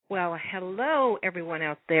Well, hello, everyone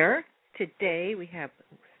out there. Today we have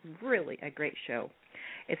really a great show.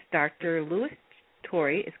 It's Dr. Louis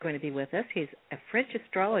Turi is going to be with us. He's a French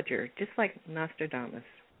astrologer, just like Nostradamus,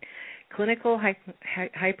 clinical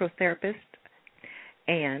hypnotherapist,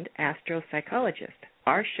 and astropsychologist.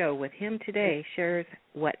 Our show with him today shares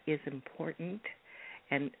what is important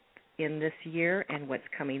and in this year and what's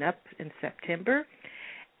coming up in September,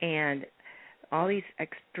 and all these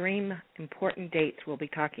extreme important dates we'll be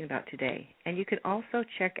talking about today. And you can also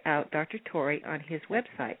check out Dr. Turi on his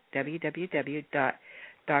website,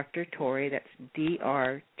 www.drturi, that's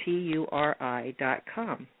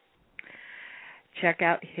drturi.com. Check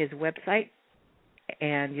out his website,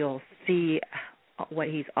 and you'll see what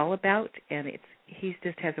he's all about, and he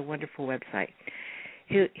just has a wonderful website.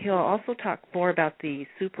 He'll also talk more about the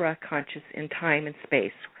supraconscious in time and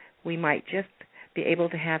space. We might just be able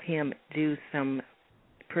to have him do some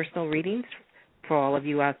personal readings for all of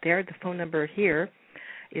you out there. The phone number here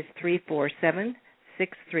is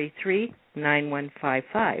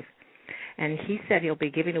 347-633-9155. And he said he'll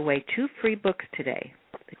be giving away 2 free books today,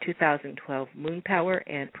 the 2012 Moon Power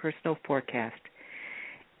and Personal Forecast.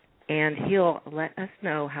 And he'll let us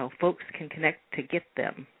know how folks can connect to get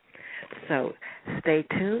them. So stay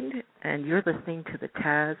tuned, and you're listening to the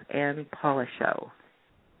Taz and Paula Show.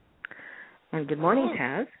 And good morning,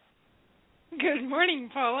 Taz. Good morning,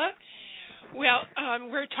 Paula. Well,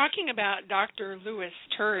 we're talking about Dr. Louis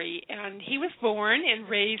Turi, and he was born and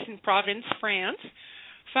raised in Provence, France,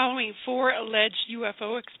 following 4 alleged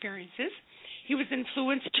UFO experiences. He was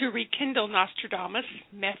influenced to rekindle Nostradamus'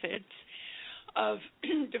 methods of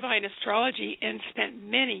divine astrology and spent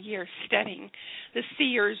many years studying the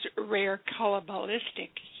seer's rare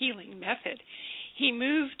Kabbalistic healing method. He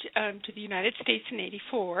moved to the United States in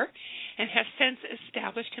 1984 and has since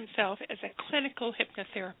established himself as a clinical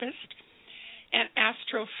hypnotherapist, an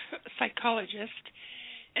astropsychologist,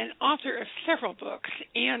 an author of several books,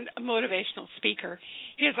 and a motivational speaker.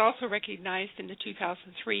 He is also recognized in the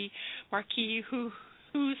 2003 Marquis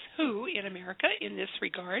Who's Who in America in this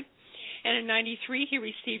regard. And in 1993, he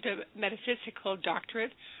received a metaphysical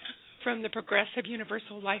doctorate from the Progressive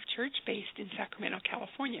Universal Life Church based in Sacramento,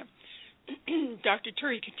 California. Dr.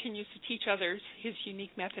 Turi continues to teach others his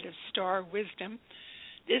unique method of star wisdom.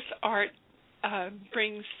 This art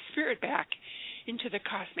brings spirit back into the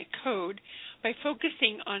cosmic code by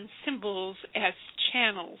focusing on symbols as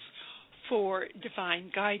channels for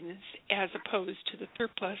divine guidance, as opposed to the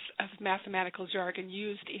surplus of mathematical jargon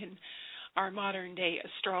used in our modern-day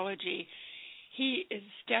astrology. He is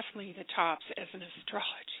definitely the tops as an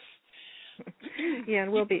astrologist. Yeah,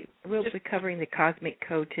 and we'll be covering the cosmic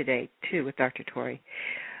code today too with Dr. Turi.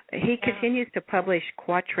 He continues to publish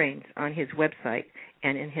quatrains on his website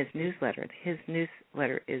and in his newsletter. His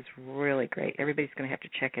newsletter is really great. Everybody's going to have to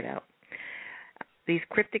check it out. These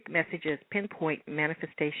cryptic messages pinpoint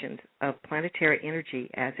manifestations of planetary energy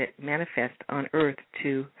as it manifests on Earth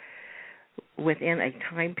to within a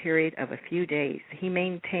time period of a few days. He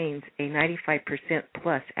maintains a 95%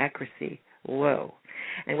 plus accuracy. Whoa.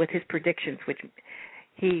 And with his predictions, which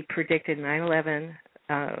he predicted 9/11,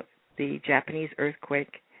 the Japanese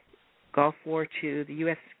earthquake, Gulf War II, the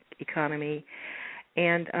U.S. economy,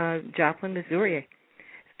 and Joplin, Missouri,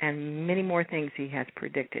 and many more things he has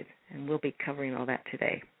predicted. And we'll be covering all that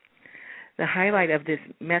today. The highlight of this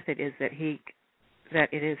method is that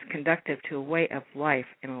it is conducive to a way of life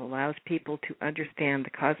and allows people to understand the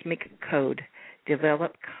cosmic code,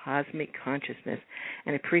 develop cosmic consciousness,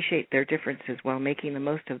 and appreciate their differences while making the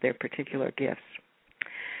most of their particular gifts.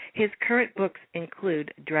 His current books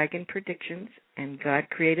include Dragon Predictions and God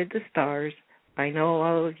Created the Stars, I Know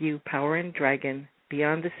All of You, Power and Dragon,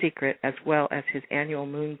 Beyond the Secret, as well as his annual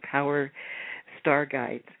Moon Power Star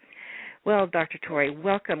Guides. Well, Dr. Turi,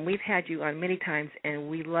 welcome. We've had you on many times, and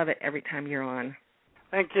we love it every time you're on.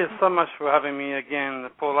 Thank you so much for having me again,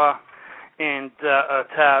 Paula and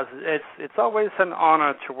Taz. It's always an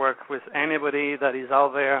honor to work with anybody that is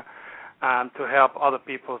out there to help other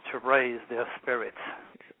people to raise their spirits.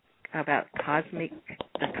 About the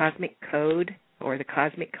cosmic code or the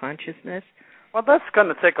cosmic consciousness? Well, that's going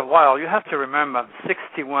to take a while. You have to remember I'm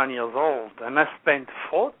 61 years old, and I spent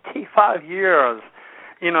 45 years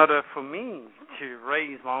in order for me to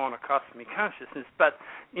raise my own cosmic consciousness. But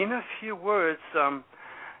in a few words,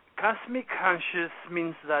 cosmic conscious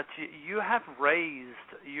means that you have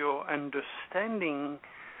raised your understanding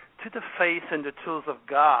to the face and the tools of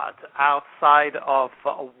God outside of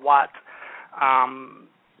what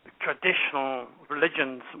traditional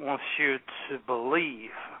religions want you to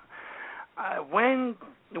believe. When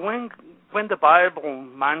the Bible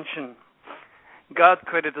mentions God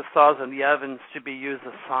created the stars and the heavens to be used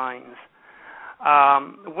as signs.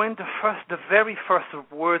 When the very first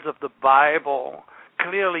words of the Bible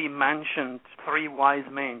clearly mentioned 3 wise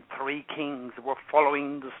men, 3 kings were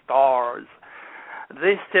following the stars,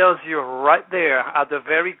 this tells you right there at the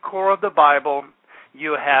very core of the Bible,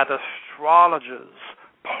 you had astrologers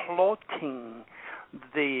plotting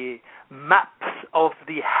the maps of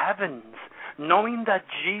the heavens, knowing that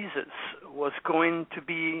Jesus was going to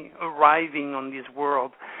be arriving on this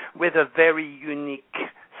world with a very unique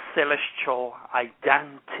celestial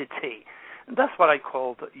identity. That's what I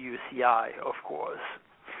called UCI, of course.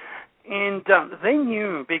 And they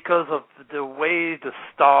knew, because of the way the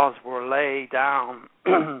stars were laid down,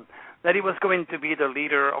 that he was going to be the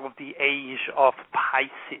leader of the age of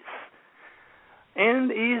Pisces. And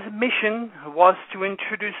his mission was to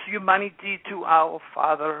introduce humanity to our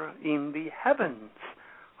Father in the heavens.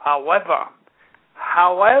 However,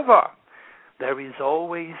 there is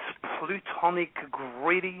always plutonic,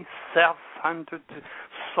 greedy, self-centered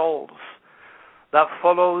souls that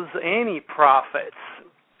follows any prophets.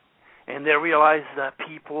 And they realized that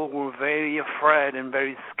people were very afraid and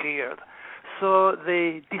very scared. So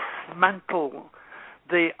they dismantle,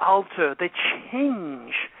 they alter, they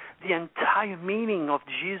change the entire meaning of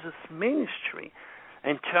Jesus' ministry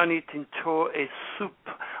and turn it into a soup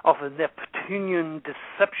of a Neptunian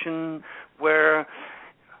deception where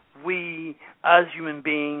we, as human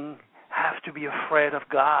beings, have to be afraid of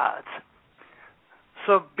God.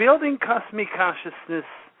 So building cosmic consciousness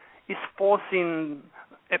is forcing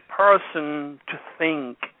a person to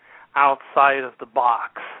think outside of the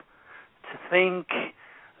box, to think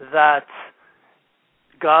that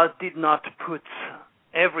God did not put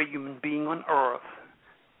every human being on earth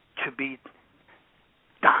to be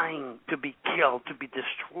dying, to be killed, to be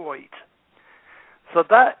destroyed. So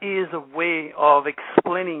that is a way of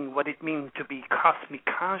explaining what it means to be cosmic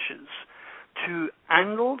conscious, to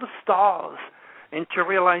handle the stars and to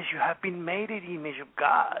realize you have been made in the image of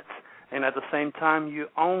God, and at the same time you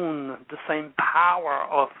own the same power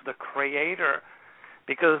of the Creator.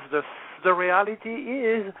 Because the reality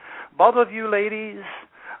is, both of you ladies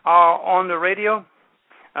are on the radio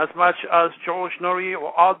as much as George Norrie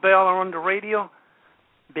or Art Bell are on the radio,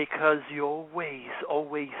 because you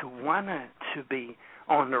always wanted to be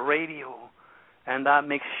on the radio. And that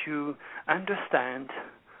makes you understand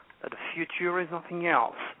that the future is nothing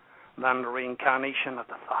else than the reincarnation of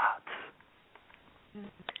the thoughts.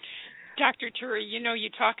 Dr. Turi, you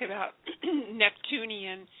talk about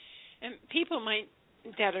Neptunian, and people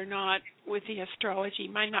that are not with the astrology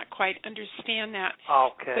might not quite understand that.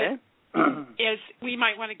 Okay. As we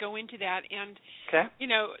might want to go into that, and okay.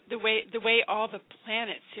 The way all the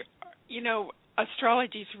planets,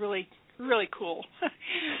 astrology is really cool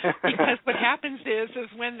because what happens is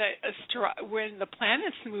when the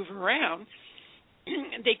planets move around,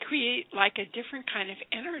 they create like a different kind of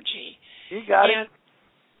energy. You got it.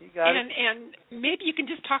 And maybe you can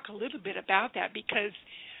just talk a little bit about that, because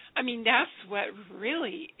that's what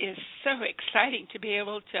really is so exciting, to be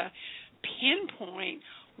able to pinpoint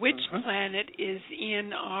which planet is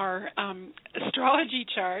in our astrology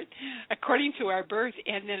chart according to our birth,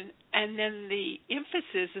 and then the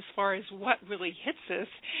emphasis as far as what really hits us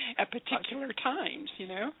at particular times,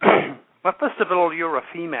 Well, first of all, you're a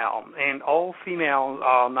female, and all females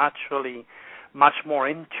are naturally much more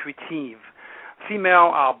intuitive.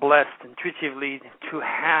 Females are blessed intuitively to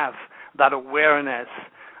have that awareness,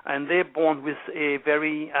 and they're born with a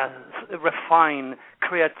very refined,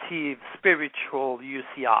 creative, spiritual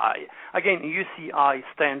UCI. Again, UCI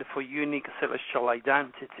stands for Unique Celestial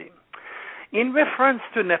Identity. In reference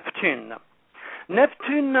to Neptune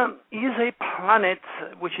is a planet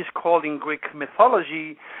which is called in Greek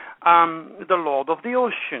mythology the Lord of the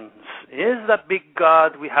Oceans. It is that big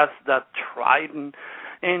god. We have that trident,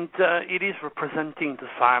 and it is representing the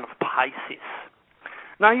sign of Pisces.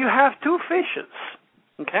 Now you have 2 fishes.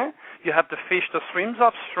 Okay? You have the fish that swims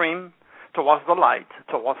upstream towards the light,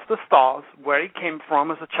 towards the stars, where he came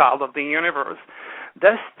from as a child of the universe.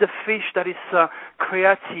 That's the fish that is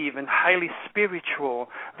creative and highly spiritual.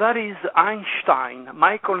 That is Einstein,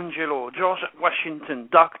 Michelangelo, George Washington,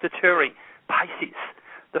 Dr. Turi, Pisces,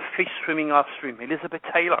 the fish swimming upstream, Elizabeth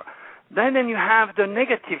Taylor. Then you have the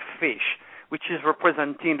negative fish, which is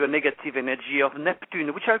representing the negative energy of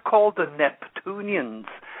Neptune, which are called the Neptunians.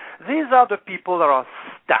 These are the people that are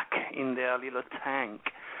stuck in their little tank.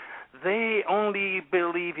 They only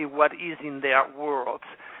believe in what is in their world.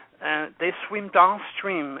 They swim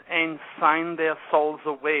downstream and sign their souls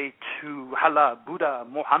away to Allah, Buddha,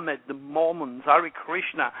 Muhammad, the Mormons, Hare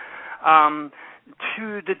Krishna,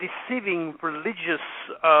 to the deceiving religious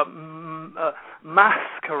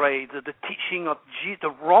masquerades the teaching of the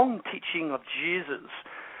wrong teaching of Jesus.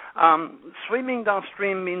 Swimming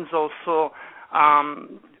downstream means also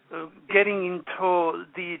getting into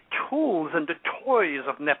the tools and the toys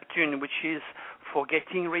of Neptune, which is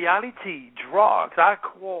forgetting reality, drugs,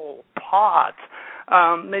 alcohol, pot,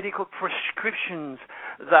 medical prescriptions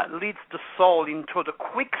that leads the soul into the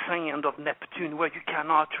quicksand of Neptune, where you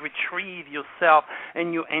cannot retrieve yourself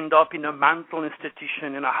and you end up in a mental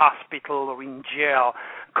institution, in a hospital, or in jail,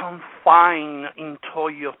 confined into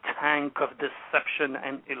your tank of deception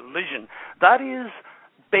and illusion. That is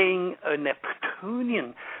being a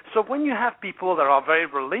Neptunian. So when you have people that are very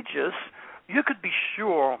religious, you could be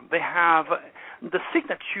sure they have the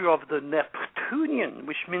signature of the Neptunian,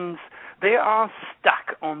 which means they are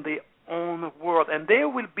stuck on their own world, and they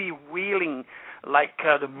will be willing, like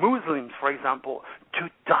the Muslims, for example, to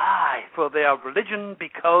die for their religion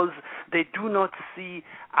because they do not see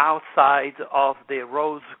outside of their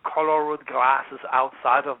rose-colored glasses,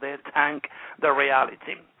 outside of their tank, the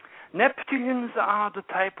reality. Neptunians are the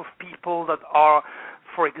type of people that are,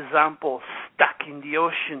 for example, stuck in the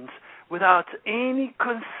oceans without any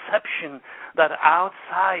conception that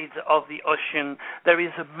outside of the ocean there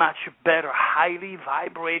is a much better, highly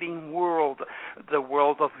vibrating world, the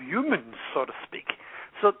world of humans, so to speak.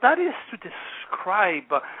 So that is to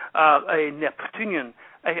describe a Neptunian.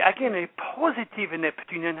 Again, a positive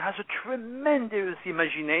Neptunian has a tremendous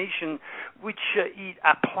imagination which it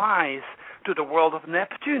applies to the world of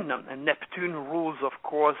Neptune. And Neptune rules, of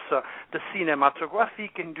course, the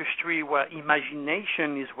cinematographic industry where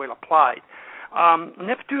imagination is well applied.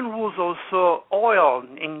 Neptune rules also oil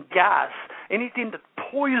and gas, anything that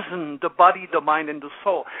poisons the body, the mind, and the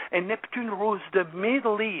soul. And Neptune rules the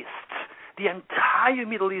Middle East. The entire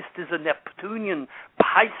Middle East is a Neptunian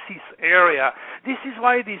Pisces area. This is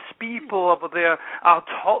why these people over there are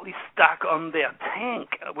totally stuck on their tank,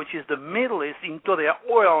 which is the Middle East, into their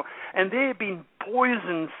oil, and they've been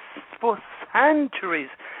poisoned for centuries.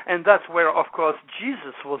 And that's where, of course,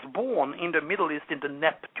 Jesus was born, in the Middle East, in the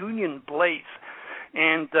Neptunian place.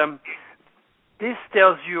 And this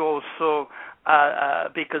tells you also,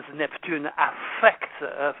 because Neptune affects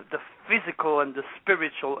the physical and the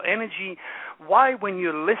spiritual energy, why when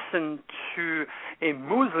you listen to a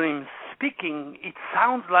Muslim speaking, it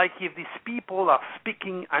sounds like if these people are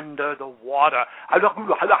speaking under the water.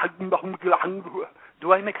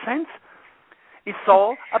 Do I make sense? It's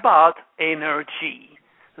all about energy.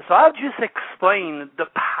 So I'll just explain the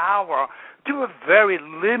power to a very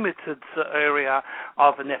limited area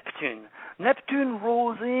of Neptune. Neptune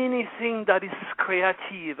rules anything that is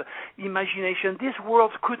creative, imagination. This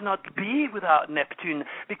world could not be without Neptune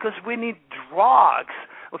because we need drugs,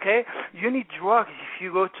 okay? You need drugs if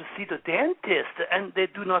you go to see the dentist and they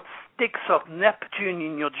do not sticks of Neptune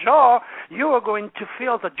in your jaw, you are going to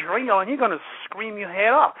feel the drill and you're going to scream your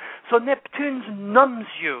head off. So Neptune numbs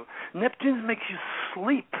you. Neptune makes you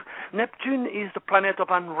sleep. Neptune is the planet of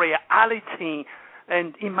unreality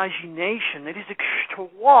and imagination. It is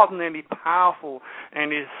extraordinarily powerful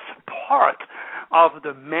and is part of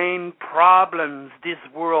the main problems this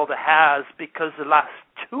world has, because the last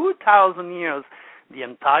 2,000 years the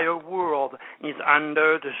entire world is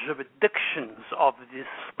under the jurisdictions of this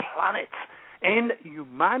planet, and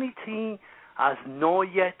humanity has not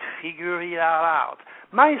yet figured it out.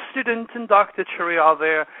 My students and Dr. Turi are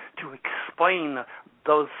there to explain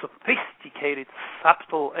those sophisticated,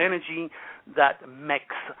 subtle energy that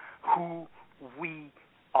makes who we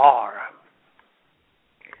are.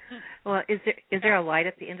 Well, is there a light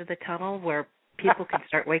at the end of the tunnel where people can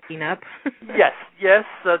start waking up? Yes.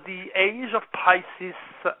 The age of Pisces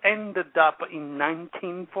ended up in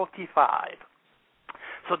 1945.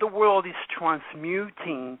 So the world is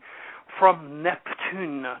transmuting from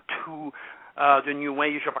Neptune to the new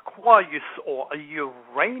age of Aquarius or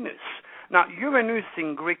Uranus. Now, Uranus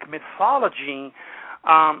in Greek mythology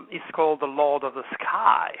is called the Lord of the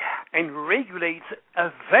Sky and regulates a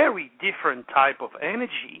very different type of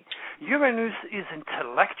energy. Uranus is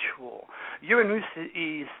intellectual. Uranus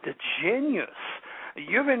is the genius.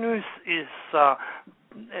 Uranus is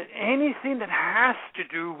anything that has to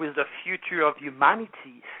do with the future of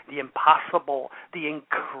humanity, the impossible, the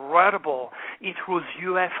incredible. It was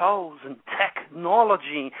UFOs and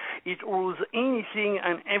technology. It was anything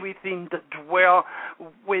and everything that dwell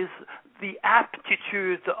with the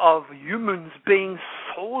aptitude of humans being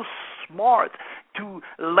so smart to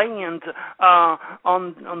land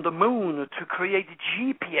on the moon, to create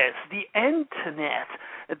GPS, the internet.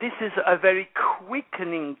 This is a very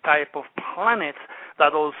quickening type of planet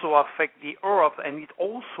that also affect the Earth, and it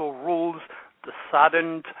also rules the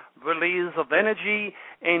southern release of energy,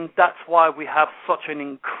 and that's why we have such an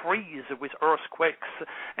increase with earthquakes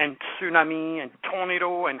and tsunami and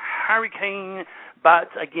tornado and hurricane. But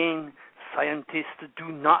again, scientists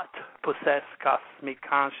do not possess cosmic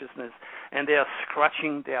consciousness, and they are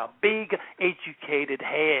scratching their big, educated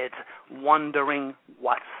heads, wondering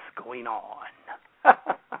what's going on.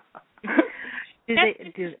 Do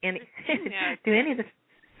any of the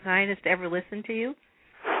scientists ever listen to you?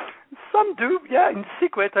 Some do, yeah, in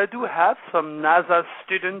secret. I do have some NASA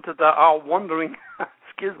students that are wondering,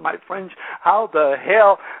 excuse my French, how the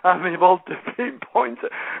hell I'm able to pinpoint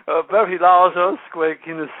a very large earthquake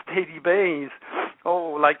in a steady base.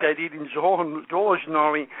 Oh, like I did in George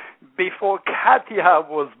Norrie. Before Katia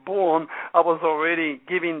was born, I was already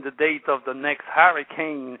giving the date of the next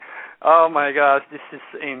hurricane. Oh my gosh, this is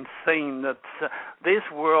insane that this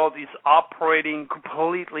world is operating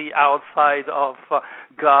completely outside of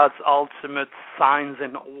God's ultimate signs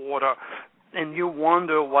and order. And you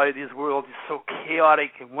wonder why this world is so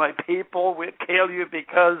chaotic and why people will kill you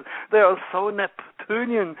because they are so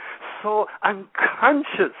Neptunian, so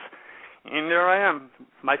unconscious. And there I am,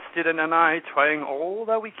 my student and I, trying all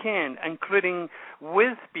that we can, including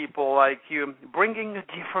with people like you, bringing a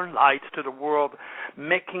different light to the world,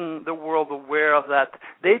 making the world aware that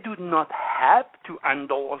they do not have to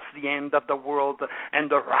endorse the end of the world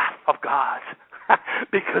and the wrath of God,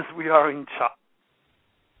 because we are in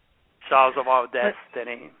charge of our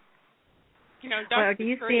destiny. You know, Dr.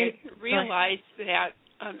 Turi, I didn't realize that,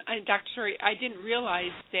 Dr. Turi, I didn't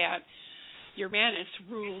realize that Uranus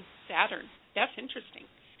rules Saturn. That's interesting.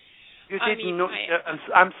 You didn't know.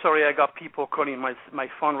 I'm sorry, I got people calling my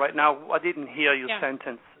phone right now. I didn't hear your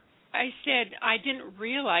sentence. I said I didn't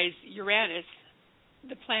realize Uranus,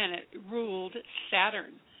 the planet, ruled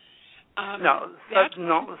Saturn.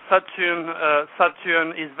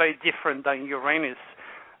 Saturn is very different than Uranus.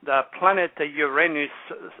 The planet Uranus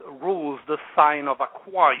rules the sign of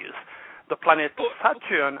Aquarius. The planet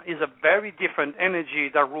Saturn is a very different energy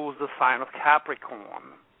that rules the sign of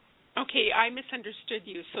Capricorn. Okay, I misunderstood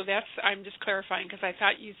you, so I'm just clarifying because I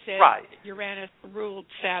thought you said Uranus ruled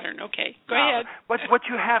Saturn. Okay, go ahead. What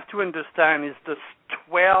you have to understand is the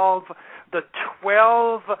 12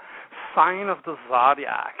 sign of the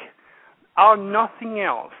zodiac are nothing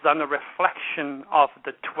else than a reflection of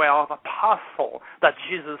the 12 apostles that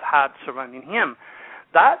Jesus had surrounding him.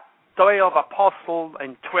 That 12 apostles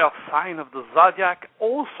and 12 signs of the zodiac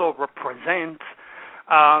also represent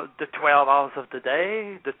the 12 hours of the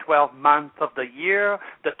day, the 12 months of the year,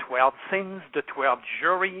 the 12 sins, the 12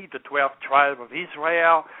 jury, the 12 tribes of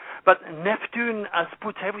Israel. But Neptune has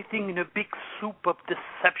put everything in a big soup of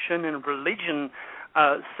deception and religion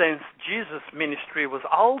since Jesus' ministry was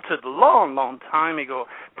altered a long, long time ago,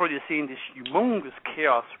 producing this humongous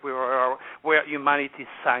chaos where humanity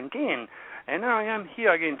sank in. And I am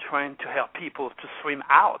here again trying to help people to swim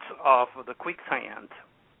out of the quicksand.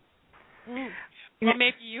 Well,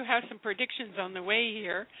 maybe you have some predictions on the way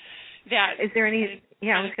here. Is there any?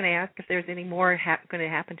 Yeah, I was going to ask if there's any more going to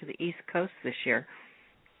happen to the East Coast this year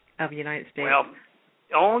of the United States. Well,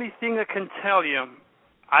 the only thing I can tell you,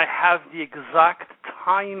 I have the exact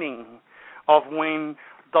timing of when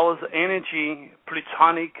those energy,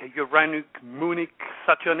 Plutonic, Uranic, Moonic,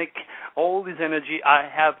 Saturnic, all this energy, I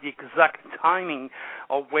have the exact timing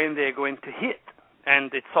of when they're going to hit.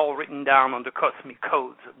 And it's all written down on the Cosmic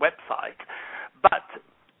Codes website. But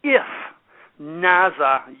if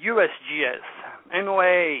NASA, USGS,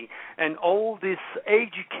 NOAA, and all these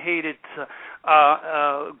educated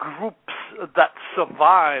groups that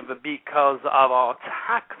survive because of our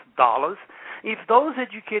tax dollars, if those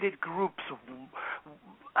educated groups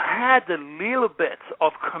had a little bit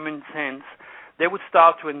of common sense, they would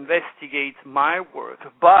start to investigate my work,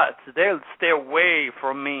 but they'll stay away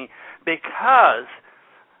from me because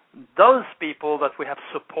those people that we have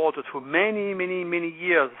supported for many, many, many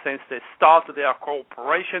years since they started their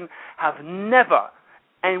corporation have never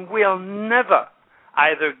and will never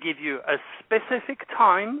either give you a specific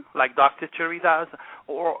time, like Dr. Turi does,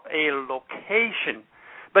 or a location.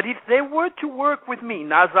 But if they were to work with me,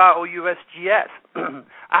 NASA or USGS,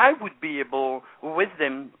 I would be able with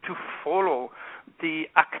them to follow the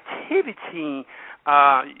activity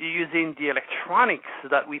using the electronics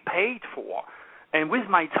that we paid for. And with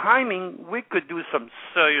my timing, we could do some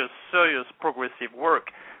serious progressive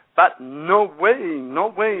work. But no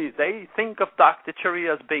way. They think of Dr.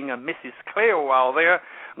 Turi as being a Mrs. Cleo out there,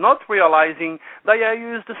 not realizing that I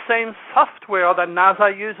use the same software that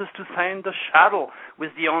NASA uses to send the shuttle,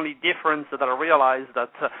 with the only difference that I realize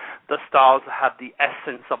that the stars have the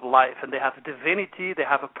essence of life, and they have a divinity, they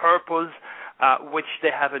have a purpose, which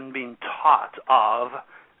they haven't been taught of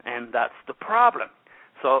And that's the problem.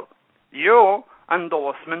 So your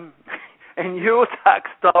endorsement and your tax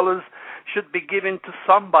dollars should be given to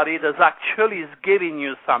somebody that actually is giving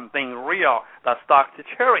you something real. That's Dr.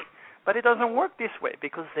 Turi. But it doesn't work this way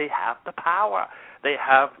because they have the power, they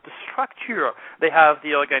have the structure, they have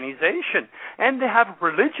the organization, and they have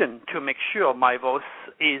religion to make sure my voice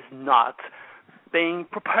is not being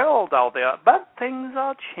propelled out there. But things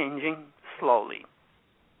are changing slowly.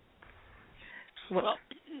 Well,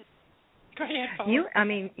 go ahead, Paul.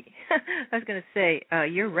 I was going to say,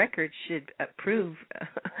 your record should prove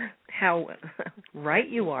how right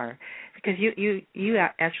you are, because you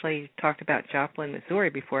actually talked about Joplin, Missouri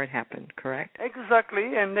before it happened, correct?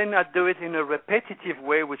 Exactly, and then I do it in a repetitive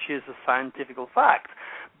way, which is a scientific fact.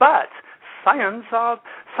 But scientists are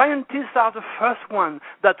the first one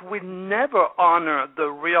that will never honor the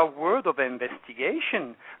real word of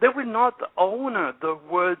investigation. They will not honor the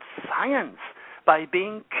word science by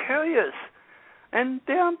being curious. And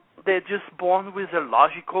they're just born with a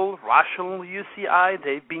logical, rational UCI.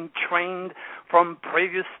 They've been trained from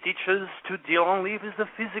previous teachers to deal only with the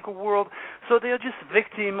physical world. So they're just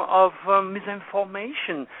victim of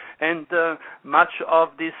misinformation. And much of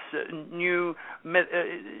this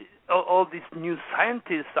all these new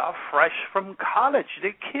scientists are fresh from college.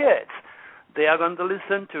 They're kids. They are going to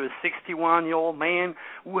listen to a 61-year-old man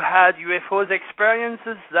who had UFOs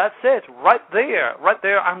experiences. That's it. Right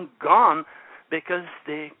there, I'm gone. Because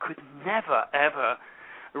they could never, ever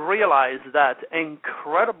realize that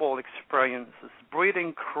incredible experiences breed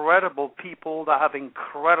incredible people that have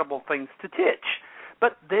incredible things to teach.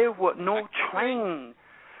 But they were not trained.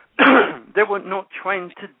 They were not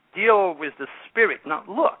trained to deal with the spirit. Now,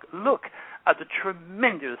 look at the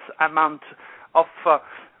tremendous amount of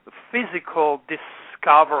physical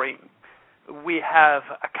discovery we have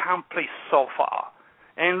accomplished so far.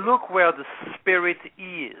 And look where the spirit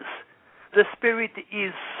is. The spirit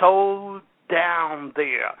is so down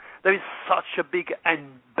there. There is such a big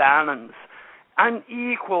imbalance,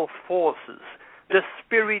 unequal forces. The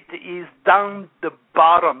spirit is down the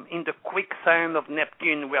bottom in the quicksand of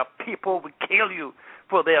Neptune, where people will kill you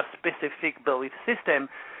for their specific belief system.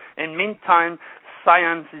 In the meantime,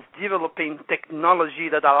 science is developing technology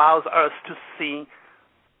that allows us to see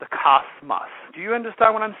the cosmos. Do you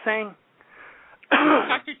understand what I'm saying?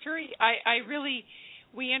 Dr. Turi,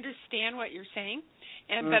 we understand what you're saying,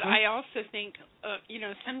 but I also think,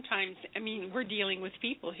 sometimes, we're dealing with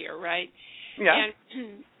people here, right? Yeah.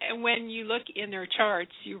 And when you look in their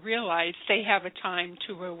charts, you realize they have a time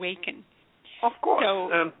to awaken. Of course.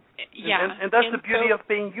 So, and that's the beauty of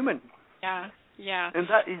being human. Yeah. And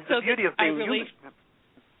that is the beauty of being human.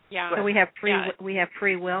 Yeah. So we have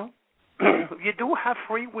free will? You do have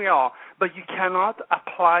free will, but you cannot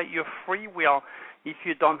apply your free will if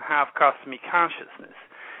you don't have cosmic consciousness.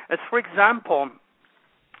 As for example,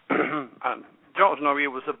 George Norrie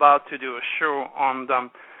was about to do a show on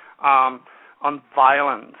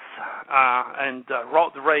violence and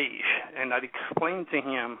road rage, and I'd explained to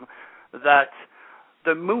him that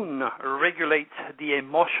the moon regulates the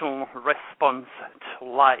emotional response to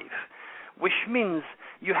life, which means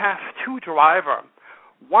you have two drivers.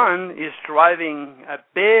 One is driving a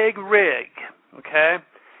big rig, okay?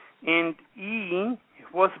 And he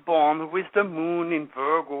was born with the moon in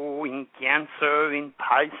Virgo, in Cancer, in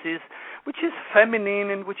Pisces, which is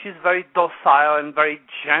feminine and which is very docile and very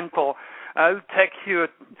gentle. It'll take you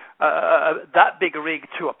that big rig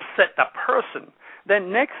to upset that person.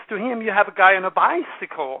 Then next to him, you have a guy on a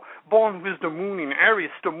bicycle, born with the moon in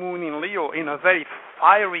Aries, the moon in Leo, in a very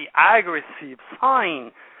fiery, aggressive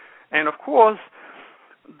sign. And of course,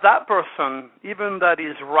 that person, even that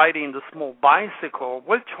is riding the small bicycle,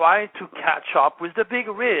 will try to catch up with the big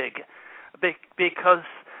rig, because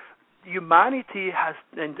humanity has,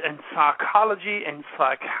 and psychology and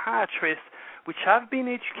psychiatrists, which have been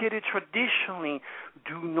educated traditionally,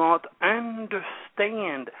 do not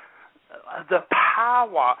understand the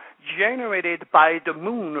power generated by the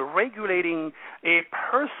moon regulating a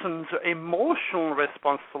person's emotional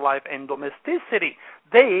response to life and domesticity.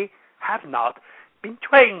 They have not been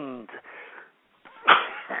trained.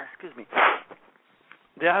 Excuse me.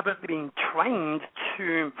 They haven't been trained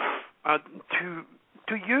to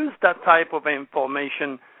use that type of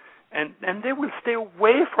information, and they will stay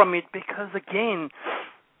away from it because, again,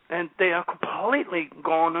 and they are completely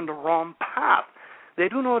gone on the wrong path. They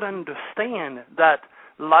do not understand that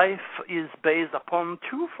life is based upon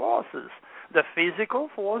two forces, the physical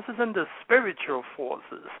forces and the spiritual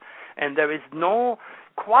forces. And there is no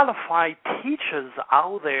qualified teachers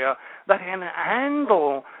out there that can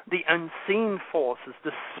handle the unseen forces,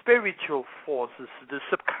 the spiritual forces, the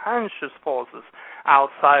subconscious forces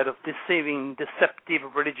outside of deceptive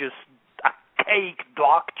religious archaic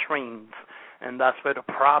doctrines. And that's where the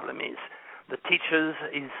problem is. The teachers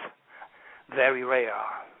is very rare.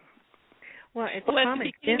 Well, it's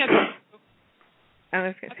common sense.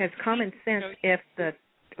 It's common sense if the...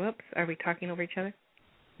 Whoops, are we talking over each other?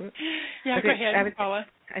 Whoops. Yeah, okay, go ahead, Paula.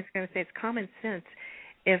 I was going to say it's common sense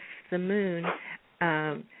if the moon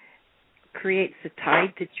creates the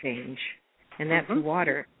tide to change, and that's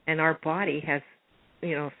water, and our body has,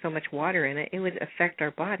 so much water in it, it would affect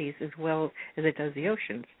our bodies as well as it does the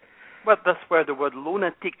oceans. Well, that's where the word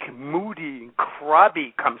lunatic, moody,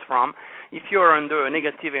 crabby comes from. If you're under a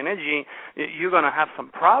negative energy, you're going to have some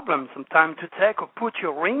problems sometime to take or put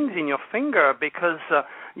your rings in your finger because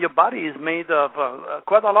your body is made of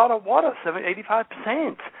quite a lot of water,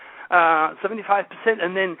 85%. 75%,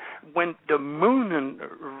 and then when the moon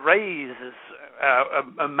raises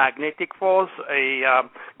a magnetic force, a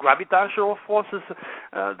gravitational forces,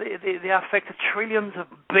 they affect trillions of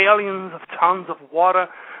billions of tons of water,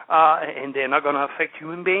 and they're not going to affect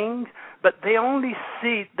human beings, but they only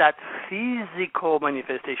see that physical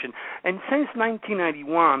manifestation. And since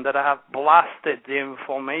 1991 that I have blasted the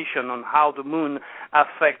information on how the moon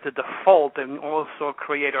affected the fault and also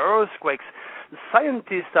created earthquakes,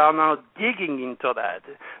 scientists are now digging into that.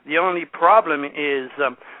 The only problem is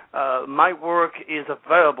my work is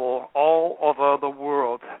available all over the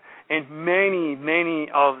world, and many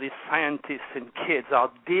of the scientists and kids are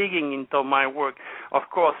digging into my work. Of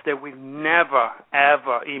course, they will never,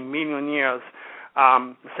 ever in a million years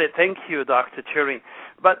say thank you, Dr. Turi.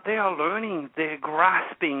 But they are learning, they're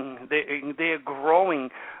grasping, they're growing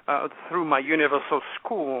through my universal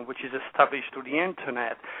school, which is established through the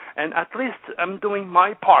Internet. And at least I'm doing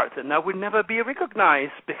my part, and I will never be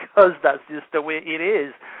recognized because that's just the way it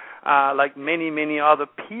is. Like many other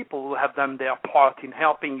people who have done their part in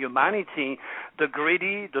helping humanity, the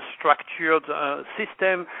greedy, the structured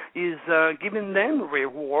system is giving them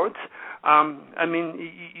rewards. I mean,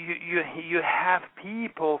 you have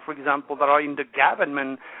people, for example, that are in the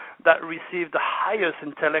government that receive the highest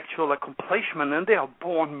intellectual accomplishment, and they are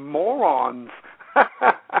born morons.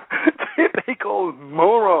 Typical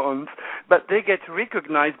morons, but they get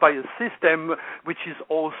recognized by a system which is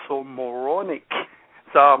also moronic.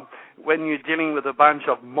 So when you're dealing with a bunch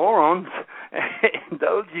of morons,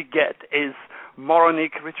 all you get is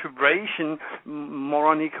moronic retribution,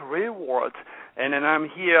 moronic reward. And then I'm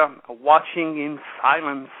here watching in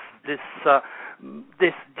silence this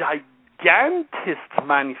gigantist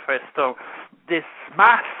manifesto, this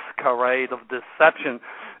masquerade of deception,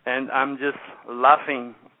 and I'm just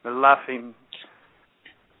laughing, Dr.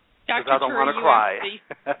 because I don't want to cry.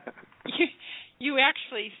 You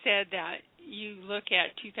actually said that you look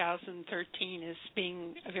at 2013 as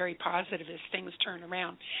being very positive as things turn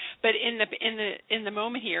around. But in the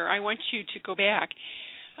moment here, I want you to go back.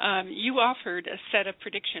 You offered a set of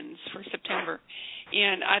predictions for September,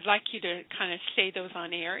 and I'd like you to kind of say those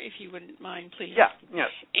on air, if you wouldn't mind, please. Yeah, yes.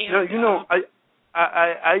 And,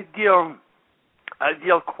 I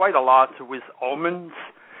deal quite a lot with omens.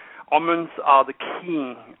 Omens are the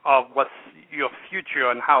key of what's your future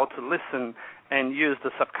and how to listen and use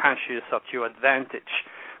the subconscious at your advantage.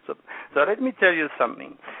 So let me tell you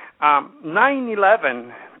something.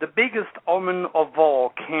 9/11, the biggest omen of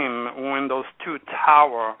all came when those two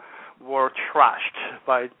towers were trashed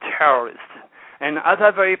by terrorists. And at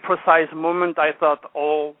that very precise moment, I thought,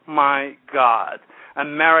 oh, my God,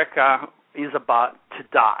 America is about to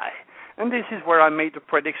die. And this is where I made the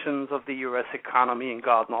predictions of the U.S. economy and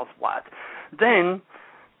God knows what. Then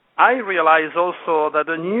I realized also that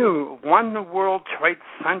the new One World Trade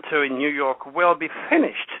Center in New York will be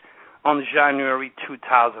finished on January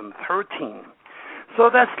 2013. So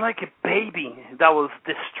that's like a baby that was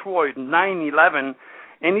destroyed, 9/11,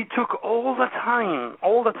 and it took all the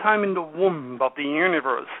time in the womb of the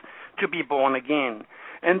universe to be born again.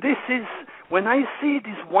 And this is, when I see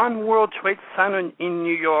this One World Trade Center in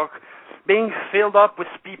New York being filled up with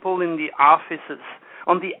people in the offices,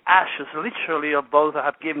 on the ashes, literally, of those that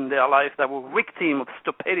have given their life, that were victims of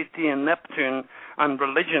stupidity and Neptune and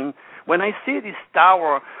religion, when I see this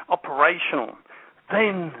tower operational,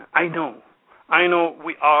 then I know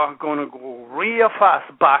we are going to go real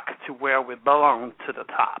fast back to where we belong, to the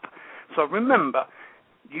top. So remember,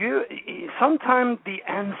 sometimes the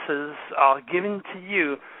answers are given to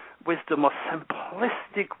you with the most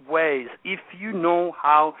simplistic ways if you know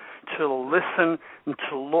how to listen and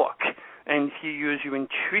to look, and if you use your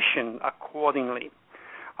intuition accordingly.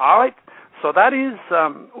 All right? So that is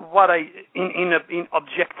what in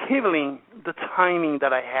objectively the timing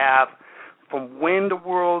that I have from when the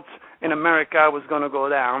world in America was going to go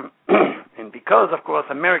down, and because of course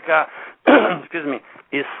America, excuse me,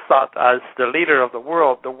 is thought as the leader of the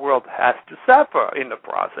world has to suffer in the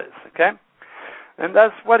process. Okay, and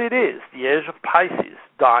that's what it is. The age of Pisces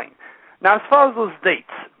dying. Now, as far as those dates,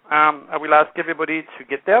 I will ask everybody to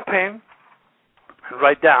get their pen and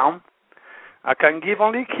write down. I can give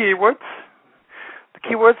only keywords. The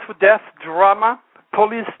keywords for death, drama,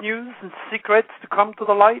 police news, and secrets to come to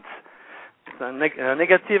the light.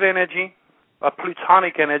 Negative energy,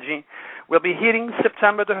 plutonic energy, will be hitting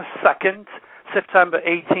September the 2nd, September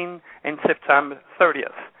 18th, and September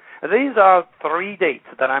 30th. These are 3 dates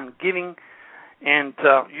that I'm giving, and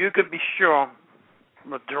you could be sure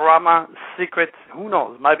drama, secret, who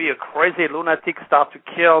knows, maybe a crazy lunatic start to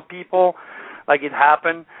kill people like it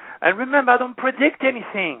happened. And remember, I don't predict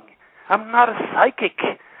anything. I'm not a psychic.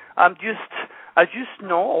 I just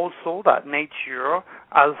know also that nature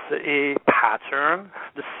has a pattern.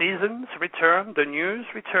 The seasons return, the news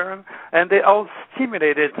return, and they're all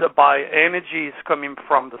stimulated by energies coming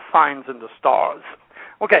from the signs and the stars.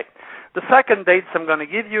 Okay, the second dates I'm going to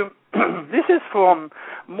give you, this is from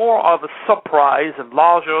more of a surprise, a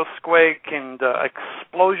large earthquake and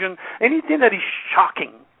explosion, anything that is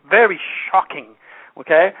shocking, very shocking,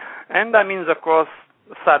 okay? And that means, of course,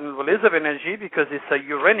 Saturn will is of energy because it's a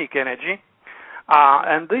Uranic energy.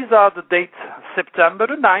 And these are the dates, September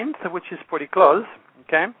the 9th, which is pretty close,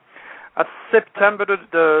 okay? September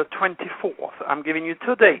the 24th. I'm giving you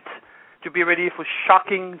 2 dates to be ready for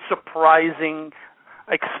shocking, surprising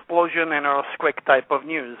explosion and earthquake type of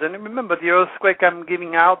news. And remember, the earthquake I'm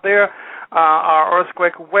giving out there are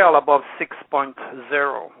earthquake well above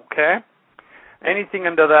 6.0, okay? Anything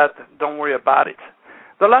under that, don't worry about it.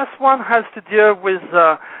 The last one has to deal with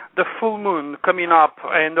the full moon coming up,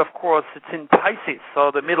 and of course it's in Pisces,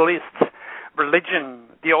 so the Middle East, religion,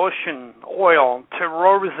 the ocean, oil,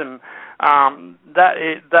 terrorism,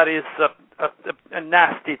 that is a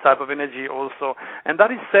nasty type of energy also, and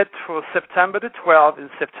that is set for September the 12th and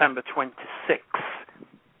September 26th.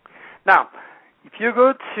 Now, if you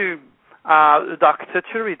go to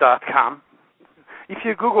drturi.com, if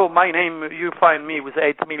you Google my name, you find me with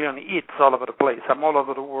 8 million hits all over the place. I'm all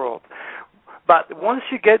over the world. But once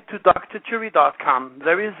you get to drturi.com,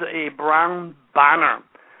 there is a brown banner.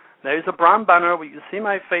 There is a brown banner where you see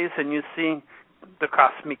my face and you see the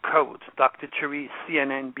cosmic code, Dr. Turi,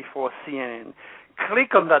 CNN before CNN.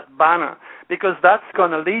 Click on that banner because that's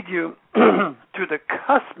going to lead you to the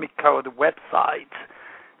Cosmic Code website.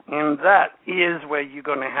 And that is where you're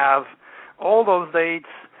going to have all those dates,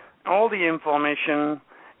 all the information,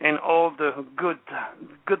 and all the good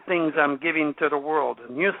things I'm giving to the world,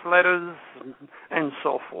 newsletters and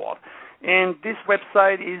so forth. And this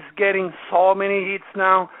website is getting so many hits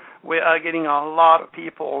now. We are getting a lot of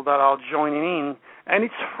people that are joining in, and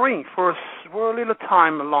it's free for a little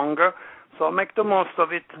time longer, so make the most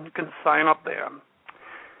of it. You can sign up there.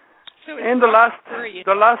 So and the last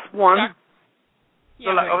one.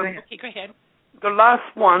 Okay, go ahead. The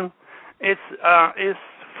last one is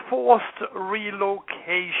forced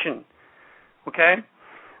relocation. Okay.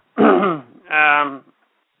 I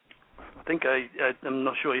think I'm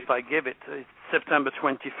not sure if I gave it. It's September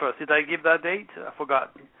 21st. Did I give that date? I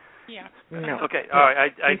forgot. Yeah. No. Okay. All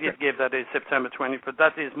right. I did give that date, September 21st.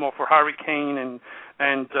 That is more for hurricane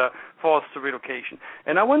and forced relocation.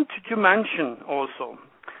 And I wanted to mention also,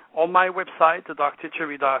 on my website,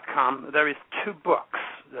 drturi.com, there is 2 books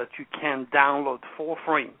that you can download for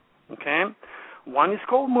free. Okay. One is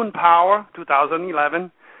called Moon Power,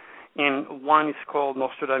 2011, and one is called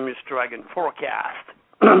Nostradamus Dragon Forecast.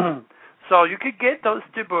 So you could get those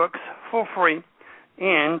 2 books for free.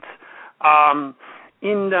 And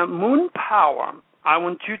in the Moon Power, I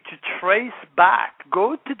want you to trace back,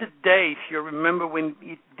 go to the day, if you remember when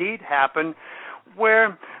it did happen,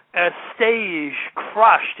 where a stage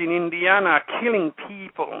crashed in Indiana, killing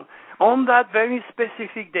people. On that very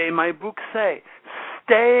specific day, my book say,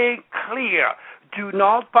 stay clear. Do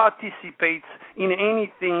not participate in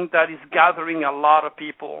anything that is gathering a lot of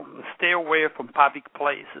people. Stay away from public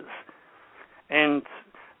places. And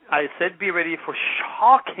I said be ready for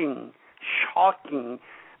shocking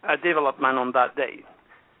development on that day.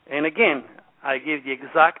 And again, I gave the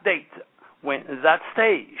exact date when that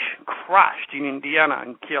stage crashed in Indiana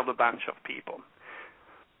and killed a bunch of people.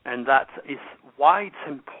 And that is why it's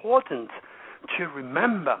important to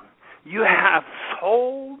remember you have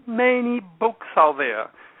so many books out there,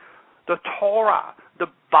 the Torah, the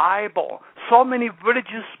Bible, so many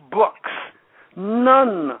religious books.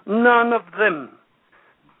 None of them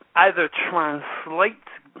either translate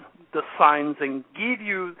the signs and give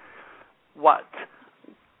you what?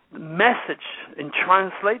 The message, and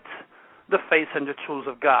translate the faith and the truths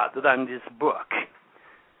of God than this book.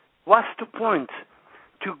 What's the point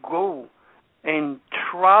to go and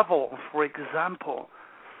travel, for example,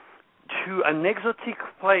 to an exotic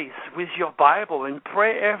place with your Bible and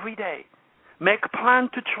pray every day? Make a plan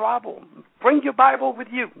to travel. Bring your Bible with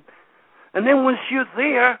you. And then once you're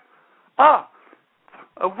there,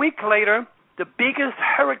 a week later, the biggest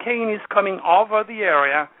hurricane is coming over the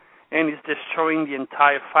area and is destroying the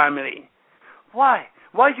entire family. Why?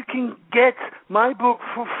 Why you can get my book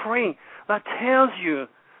for free that tells you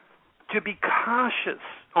to be cautious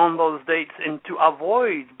on those dates and to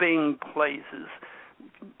avoid being places.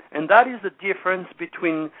 And that is the difference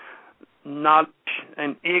between knowledge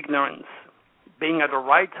and ignorance. Being at the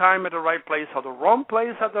right time at the right place or the wrong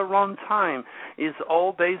place at the wrong time is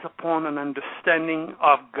all based upon an understanding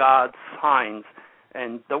of God's signs.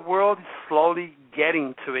 And the world is slowly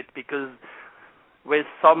getting to it because with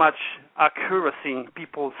so much accuracy,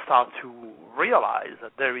 people start to realize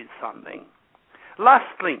that there is something.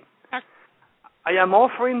 Lastly, I am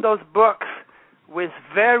offering those books with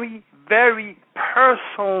very, very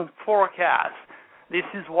personal forecasts. This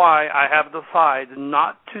is why I have decided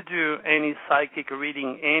not to do any psychic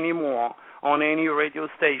reading anymore on any radio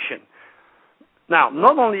station. Now,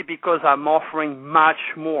 not only because I'm offering much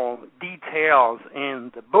more details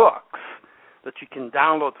in the books that you can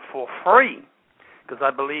download for free, because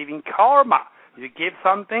I believe in karma. You give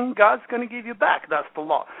something, God's going to give you back. That's the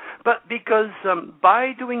law. But because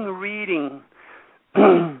by doing reading,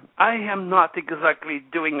 I am not exactly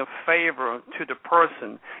doing a favor to the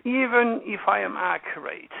person, even if I am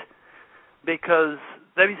accurate, because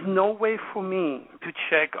there is no way for me to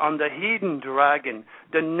check on the hidden dragon,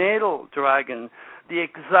 the natal dragon, the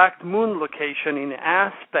exact moon location in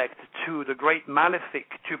aspect to the great malefic,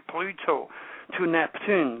 to Pluto, to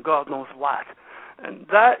Neptune, God knows what. And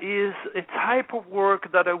that is a type of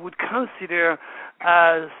work that I would consider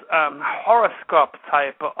as horoscope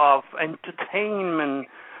type of entertainment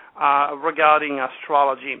regarding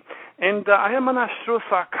astrology. And I am an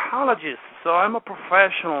astropsychologist, so I'm a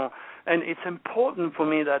professional, and it's important for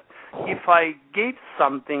me that if I give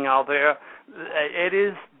something out there, it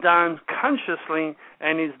is done consciously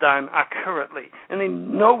and is done accurately. And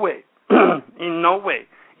in no way,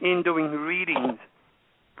 in doing readings,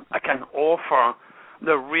 I can offer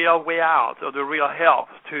the real way out or the real help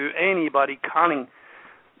to anybody calling.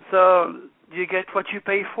 So you get what you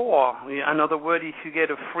pay for. In other words, if you get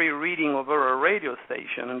a free reading over a radio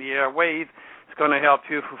station and the airwave, it's going to help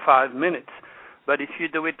you for 5 minutes. But if you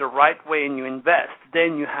do it the right way and you invest,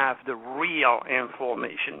 then you have the real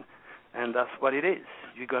information. And that's what it is.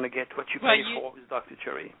 You're going to get what you pay for with Dr.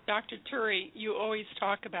 Turi. Dr. Turi, you always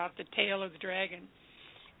talk about the tail of the dragon.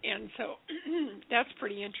 And so that's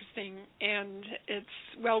pretty interesting, and it's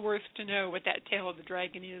well worth to know what that tail of the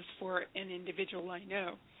dragon is for an individual I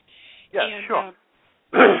know. Yeah, and, sure.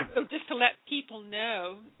 So just to let people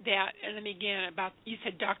know that, and then again, about, you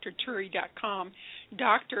said drturi.com.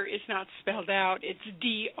 Doctor is not spelled out. It's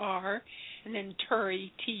D-R, and then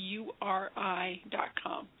Turi,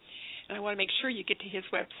 Turi.com. And I want to make sure you get to his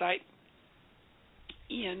website.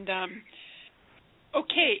 And,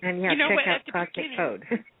 okay. And yeah, you know check what, out Cosmic Code.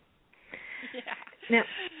 Yeah. Now,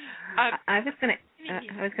 I was going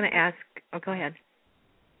to ask. Oh, go ahead.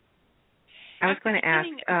 I was going to ask.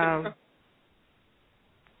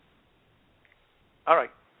 All right,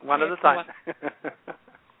 one at a time.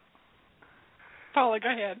 Paula,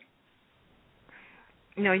 go ahead.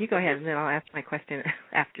 No, you go ahead, and then I'll ask my question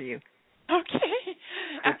after you. Okay.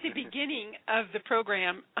 At the beginning of the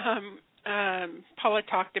program, Paula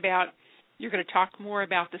talked about you're going to talk more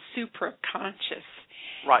about the supraconscious.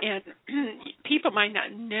 Right. And people might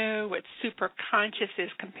not know what superconscious is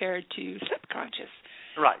compared to subconscious.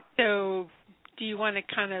 Right. So do you want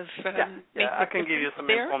to kind of I can give you some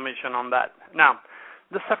information on that. Now,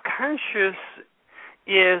 the subconscious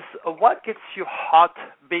is what gets your heart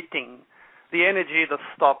beating, the energy that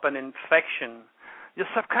stops an infection. Your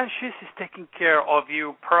subconscious is taking care of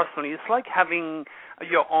you personally. It's like having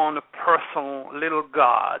your own personal little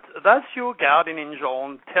God. That's your guardian angel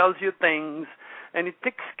and tells you things, and it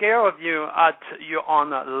takes care of you at your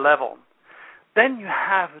own level. Then you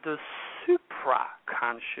have the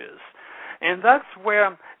supraconscious, and that's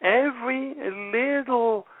where every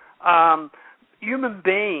little human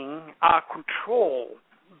being are controlled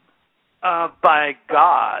by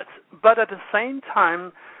God, but at the same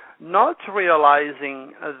time not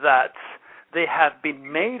realizing that they have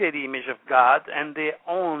been made in the image of God and they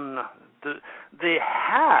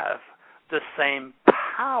have the same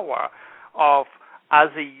power of, as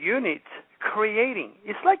a unit, creating.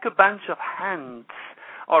 It's like a bunch of ants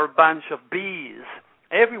or a bunch of bees.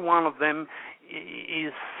 Every one of them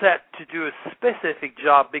is set to do a specific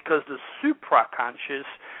job because the supraconscious,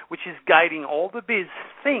 which is guiding all the bees,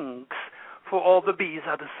 thinks for all the bees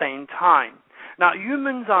at the same time. Now,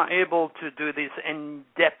 humans are able to do this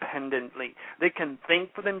independently. They can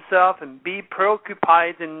think for themselves and be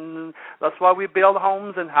preoccupied, and that's why we build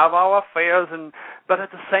homes and have our affairs. But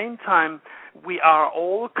at the same time, we are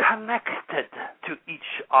all connected to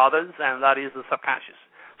each other, and that is the subconscious.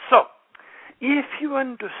 So, if you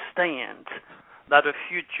understand that the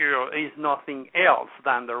future is nothing else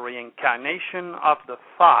than the reincarnation of the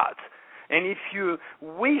thought, and if you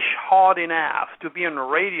wish hard enough to be on the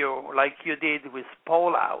radio like you did with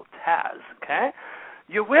Paula or Taz, okay,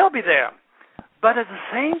 you will be there. But at the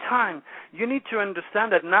same time, you need to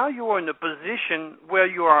understand that now you are in a position where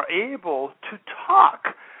you are able to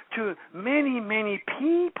talk to many, many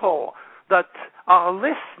people that are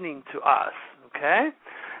listening to us, okay?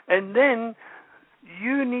 And then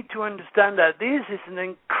you need to understand that this is an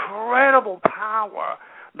incredible power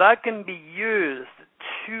that can be used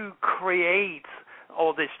to create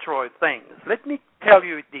or destroy things. Let me tell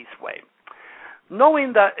you it this way.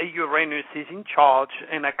 Knowing that Uranus is in charge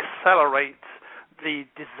and accelerates the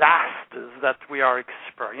disasters that we are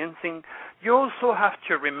experiencing, you also have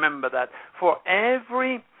to remember that for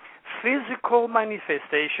every physical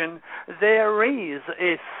manifestation, there is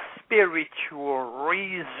a spiritual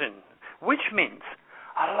reason, which means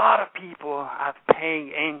a lot of people have paying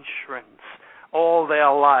insurance all their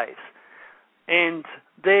lives, and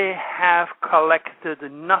they have collected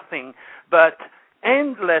nothing but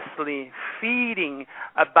endlessly feeding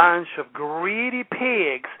a bunch of greedy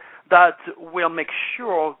pigs that will make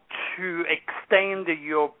sure to extend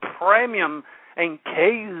your premium in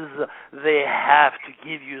case they have to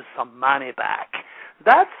give you some money back.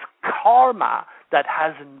 That's karma that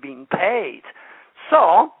hasn't been paid.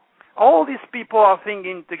 So, all these people are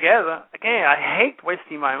thinking together, again, I hate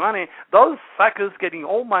wasting my money. Those suckers getting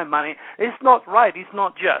all my money. It's not right. It's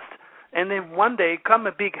not just. And then one day come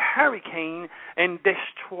a big hurricane and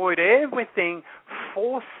destroyed everything,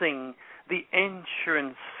 forcing the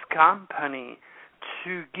insurance company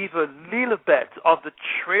to give a little bit of the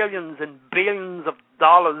trillions and billions of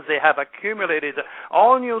dollars they have accumulated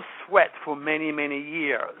on your sweat for many, many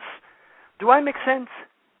years. Do I make sense?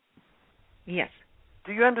 Yes.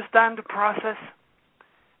 Do you understand the process?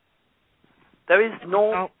 There is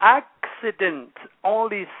no accident,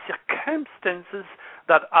 only circumstances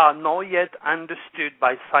that are not yet understood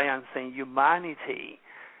by science and humanity.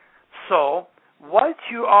 So, what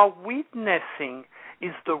you are witnessing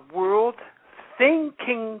is the world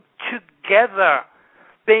thinking together,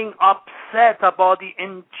 being upset about the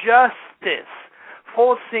injustice,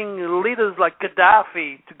 forcing leaders like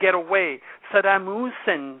Gaddafi to get away, Saddam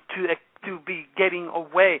Hussein to be getting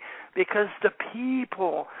away, because the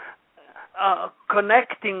people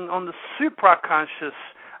connecting on the supraconscious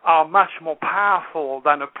are much more powerful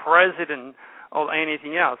than a president or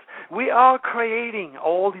anything else. We are creating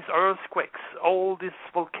all these earthquakes, all these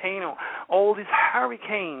volcanoes, all these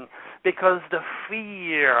hurricanes, because the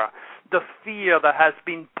fear that has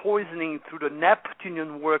been poisoning through the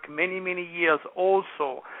Neptunian work many, many years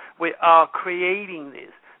also, we are creating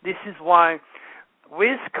this. This is why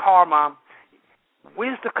with karma,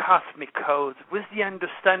 with the cosmic code, with the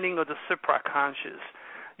understanding of the supraconscious,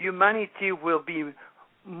 humanity will be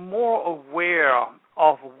more aware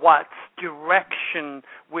of what direction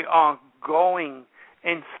we are going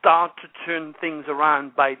and start to turn things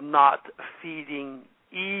around by not feeding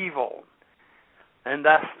evil. And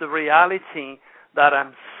that's the reality that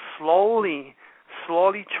I'm slowly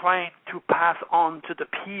trying to pass on to the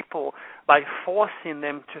people by forcing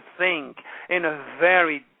them to think in a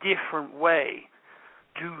very different way.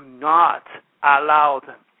 Do not allow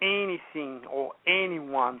anything or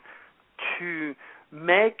anyone to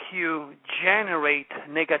make you generate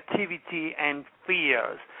negativity and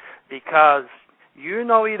fears, because you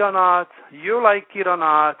know it or not, you like it or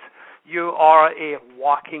not, you are a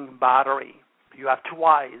walking battery. You have two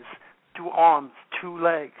eyes, two arms, two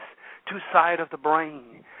legs, two sides of the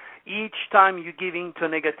brain. Each time you give in to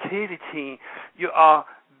negativity, you are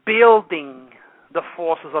building the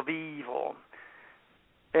forces of evil.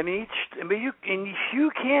 And if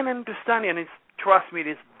you can understand it, and trust me, it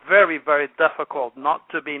is very, very difficult not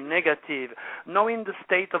to be negative, knowing the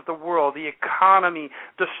state of the world, the economy,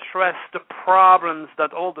 the stress, the problems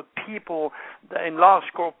that all the people in large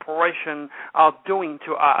corporations are doing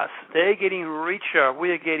to us. They're getting richer,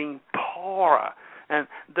 we're getting poorer, and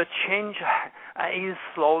the change is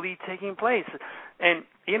slowly taking place. And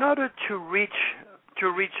in order to reach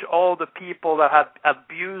all the people that have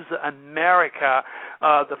abused America,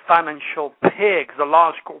 the financial pigs, the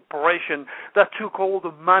large corporation that took all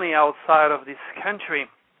the money outside of this country,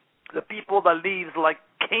 the people that live like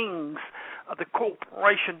kings, the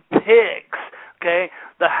corporation pigs, okay,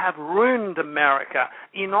 that have ruined America.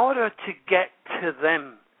 In order to get to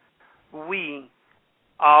them, we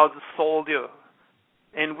are the soldier,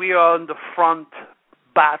 and we are in the front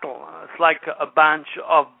battle. It's like a bunch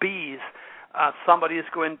of bees. Somebody is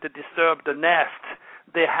going to disturb the nest.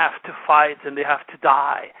 They have to fight and they have to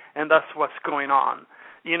die, and that's what's going on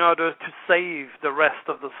in order to save the rest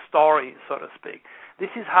of the story, so to speak. This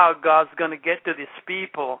is how God's going to get to these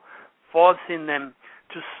people, forcing them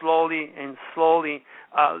to slowly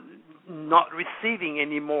not receiving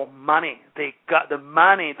any more money. They got the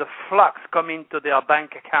money, the flux coming to their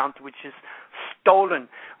bank account, which is stolen,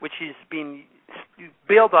 which is being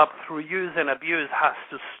built up through use and abuse, has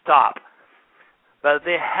to stop. But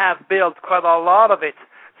they have built quite a lot of it,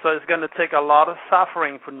 so it's going to take a lot of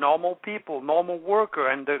suffering for normal people, normal worker,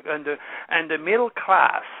 and the middle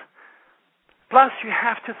class. Plus, you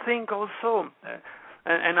have to think also,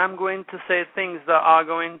 and I'm going to say things that are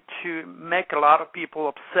going to make a lot of people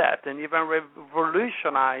upset and even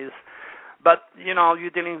revolutionize. But, you're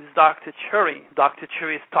dealing with Dr. Turi. Dr.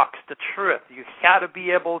 Turi talks the truth. You got to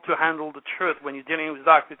be able to handle the truth when you're dealing with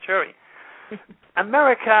Dr. Turi.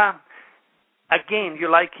 America, again, you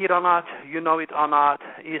like it or not, you know it or not,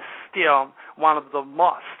 is still one of the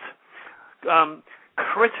most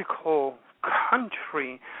critical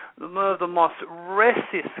country, one of the most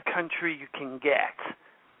racist country you can get.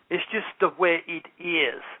 It's just the way it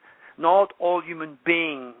is. Not all human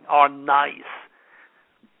beings are nice.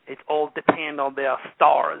 It all depends on their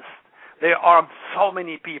stars. There are so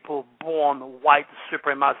many people born white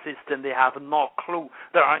supremacists and they have no clue.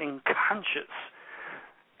 They are unconscious.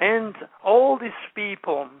 And all these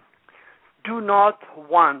people do not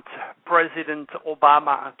want President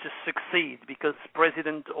Obama to succeed because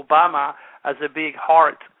President Obama has a big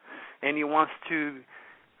heart and he wants to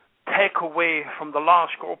take away from the large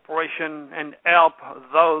corporation and help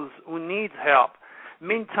those who need help.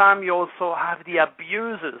 Meantime, you also have the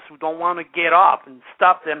abusers who don't want to get up and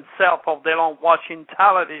stop themselves or they don't watching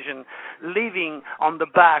television, living on the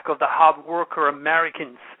back of the hard worker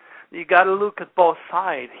Americans. You got to look at both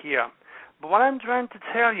sides here. But what I'm trying to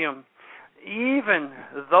tell you, even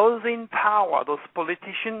those in power, those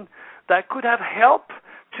politicians that could have helped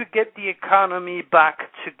to get the economy back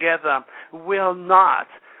together, will not,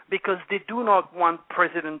 because they do not want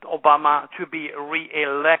President Obama to be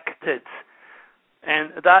re-elected.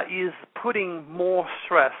 And that is putting more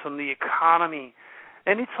stress on the economy.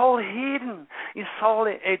 And it's all hidden. It's all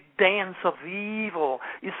a dance of evil.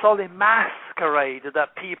 It's all a masquerade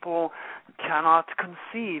that people cannot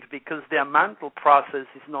conceive because their mental process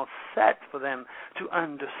is not set for them to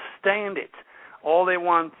understand it. All they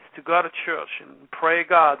want is to go to church and pray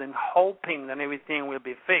God and hoping that everything will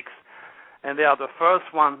be fixed. And they are the first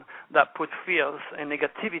one that put fears and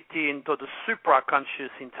negativity into the supraconscious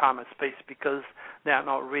in time and space because they are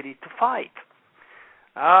not ready to fight.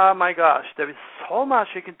 Oh my gosh, there is so much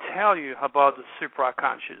I can tell you about the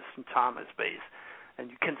supraconscious in time and space. And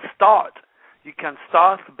you can start. You can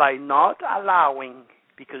start by not allowing,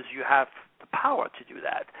 because you have the power to do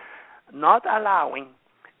that, not allowing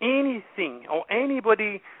anything or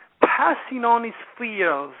anybody passing on his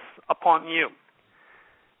fears upon you.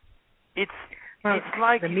 It's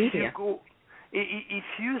like if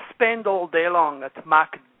you spend all day long at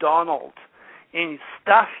McDonald's and you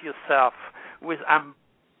stuff yourself with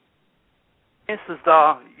chances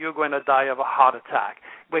are you're going to die of a heart attack.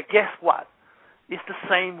 But guess what? It's the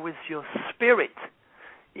same with your spirit.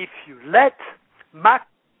 If you let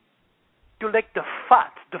the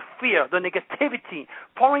fat, the fear, the negativity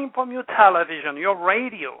pouring from your television, your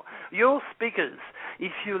radio, your speakers,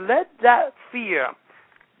 if you let that fear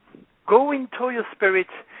go into your spirit,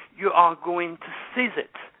 you are going to seize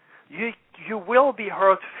it. You will be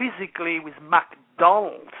hurt physically with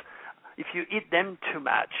McDonald's if you eat them too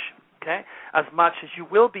much, okay? As much as you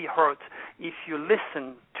will be hurt if you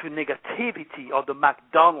listen to negativity or the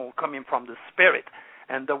McDonald's coming from the spirit,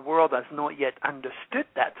 and the world has not yet understood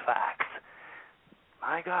that fact.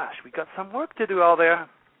 My gosh, we got some work to do out there.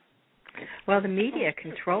 Well, the media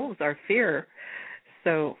controls our fear,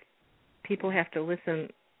 so people have to listen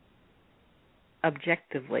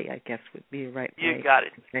objectively, I guess would be the right way. You got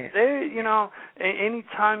it. There,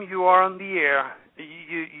 anytime you are on the air,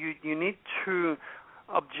 you need to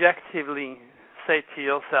objectively say to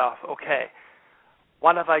yourself, okay,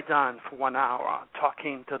 what have I done for 1 hour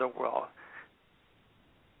talking to the world?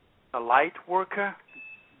 a light worker?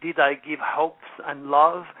 Did I give hopes and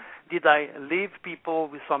love? Did I leave people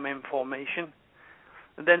with some information?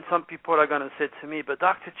 And then some people are going to say to me, but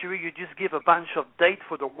Dr. Turi, you just give a bunch of dates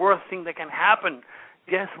for the worst thing that can happen.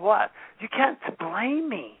 Guess what? You can't blame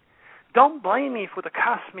me. Don't blame me for the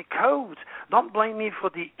cosmic codes. Don't blame me for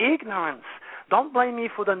the ignorance. Don't blame me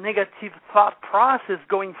for the negative thought process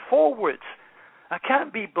going forward. I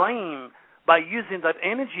can't be blamed by using that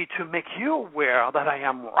energy to make you aware that I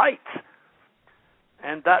am right.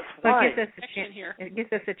 And that's why it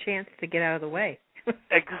gives us a chance to get out of the way.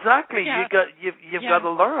 Exactly. Yeah. You've got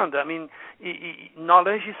to learn. I mean,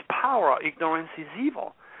 knowledge is power. Ignorance is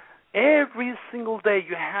evil. Every single day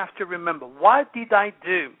you have to remember, what did I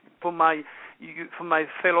do for my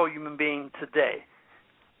fellow human being today?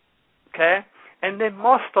 Okay? And then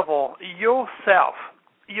most of all, yourself.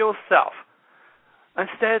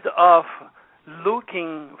 Instead of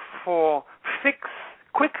looking for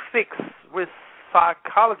quick fix with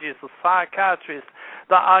psychologists or psychiatrists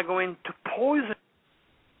that are going to poison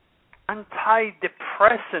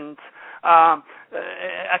antidepressant,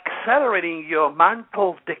 accelerating your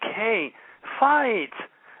mental decay.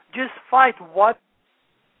 Just fight. What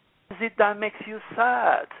is it that makes you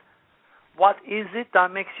sad? What is it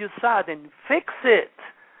that makes you sad? And fix it.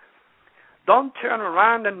 Don't turn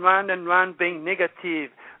around being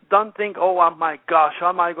negative. Don't think, oh my gosh, how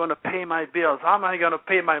am I going to pay my bills? How am I going to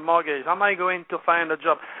pay my mortgage? How am I going to find a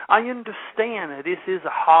job? I understand this is a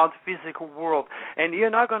hard physical world, and you're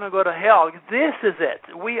not going to go to hell. This is it.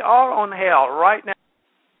 We are on hell right now.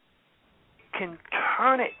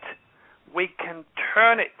 We can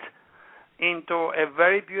turn it into a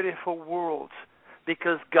very beautiful world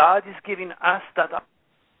because God is giving us that.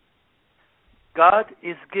 God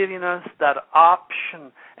is giving us that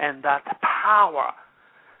option and that power.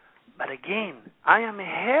 But again, I am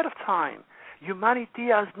ahead of time. Humanity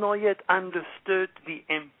has not yet understood the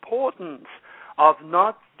importance of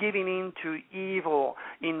not giving in to evil,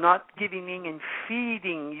 in not giving in and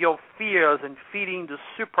feeding your fears and feeding the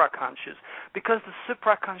supraconscious, because the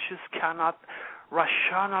supraconscious cannot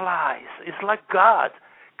rationalize. It's like God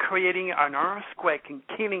creating an earthquake and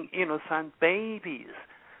killing innocent babies.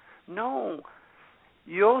 No.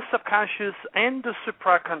 Your subconscious and the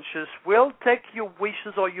supraconscious will take your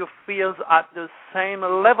wishes or your fears at the same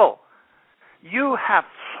level. You have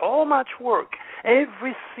so much work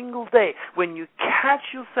every single day. When you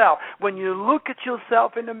catch yourself, when you look at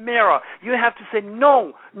yourself in the mirror, you have to say,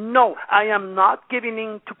 no, I am not giving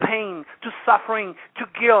in to pain, to suffering, to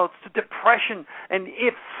guilt, to depression. And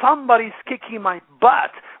if somebody's kicking my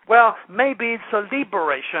butt, well, maybe it's a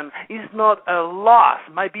liberation. It's not a loss.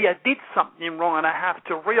 Maybe I did something wrong and I have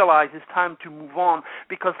to realize it's time to move on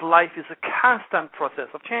because life is a constant process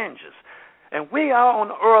of changes. And we are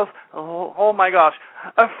on Earth, oh my gosh,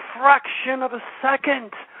 a fraction of a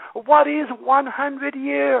second. What is 100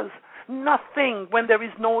 years? Nothing when there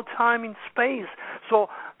is no time in space. So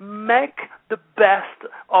make the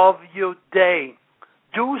best of your day.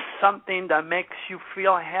 Do something that makes you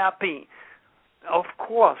feel happy. Of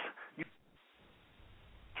course,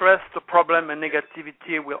 stress, the problem, and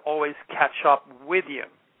negativity will always catch up with you.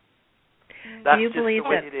 That's just the way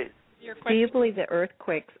it is. Do you believe that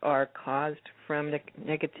earthquakes are caused from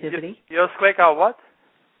negativity? Earthquakes are what?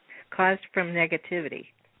 Caused from negativity.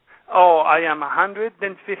 Oh, I am 150%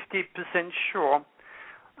 sure.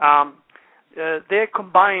 They're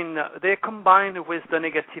combined with the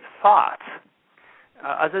negative thoughts.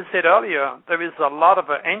 As I said earlier, there is a lot of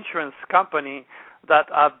insurance company that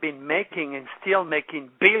have been making and still making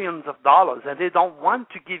billions of dollars, and they don't want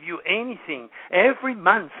to give you anything. Every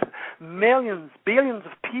month, billions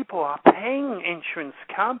of people are paying insurance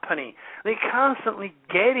company. They're constantly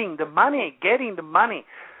getting the money.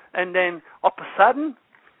 And then, all of a sudden,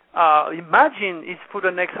 imagine if for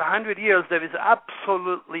the next 100 years there is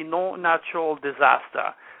absolutely no natural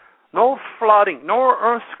disaster, no flooding, no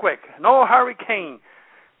earthquake, no hurricane.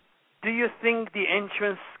 Do you think the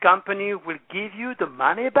insurance company will give you the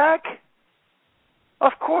money back?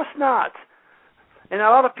 Of course not. And a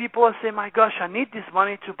lot of people will say, my gosh, I need this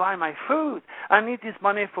money to buy my food. I need this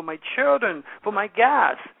money for my children, for my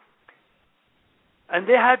gas. And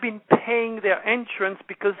they have been paying their insurance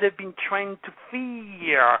because they've been trained to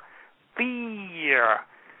fear.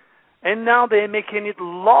 And now they're making it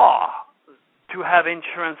law to have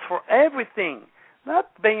insurance for everything.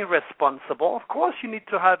 Not being responsible. Of course you need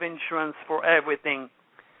to have insurance for everything.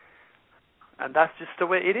 And that's just the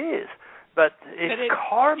way it is. But it's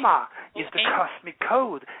karma, it's the cosmic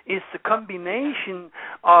code, it's the combination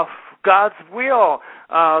of God's will,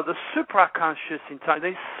 the supraconscious intelligence.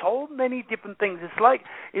 There's so many different things. It's like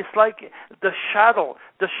the shuttle.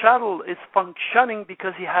 The shuttle is functioning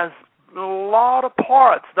because it has a lot of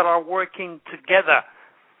parts that are working together.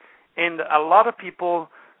 And a lot of people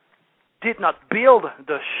did not build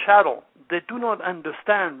the shuttle. They do not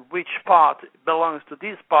understand which part belongs to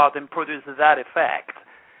this part and produces that effect.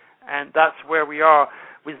 And that's where we are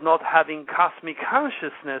with not having cosmic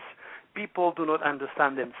consciousness. People do not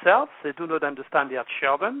understand themselves. They do not understand their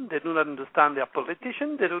children. They do not understand their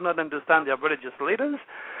politicians. They do not understand their religious leaders.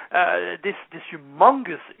 This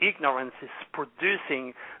humongous ignorance is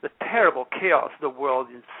producing the terrible chaos the world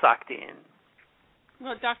is sucked in.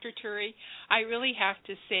 Well, Dr. Turi, I really have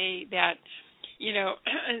to say that,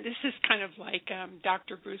 this is kind of like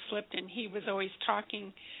Dr. Bruce Lipton. He was always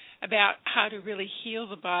talking about how to really heal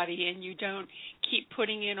the body, and you don't keep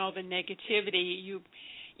putting in all the negativity.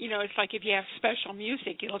 It's like if you have special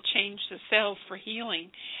music, it'll change the cells for healing.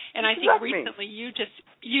 And I think recently you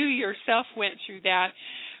yourself went through that,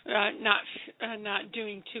 not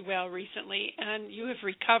doing too well recently, and you have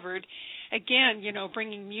recovered. Again,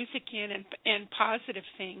 bringing music in and positive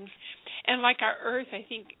things. And like our Earth, I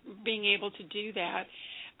think being able to do that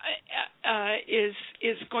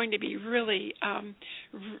is going to be really,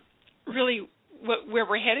 really where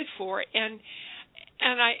we're headed for. And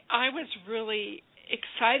I was really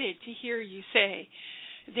excited to hear you say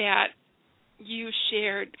that you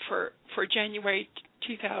shared for January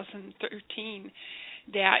 2013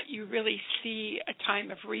 that you really see a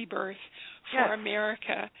time of rebirth for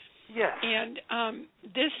America. Yes. And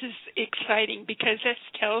this is exciting because this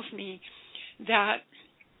tells me that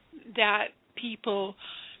people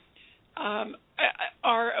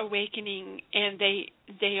are awakening and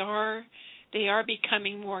they are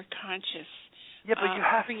becoming more conscious. Yeah, but you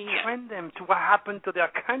have to train them to what happened to their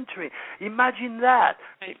country. Imagine that.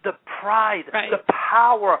 Right. The pride, right. the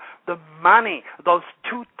power, the money, those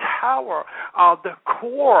two towers are the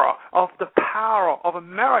core of the power of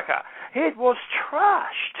America. It was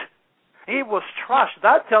trashed. It was trashed.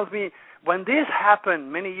 That tells me when this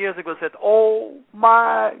happened many years ago, I said, oh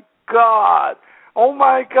my God,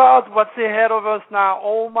 what's ahead of us now?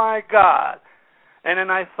 Oh my God. And then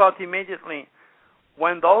I thought immediately,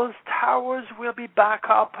 when those towers will be back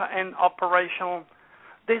up and operational,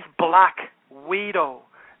 this black widow,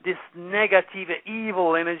 this negative,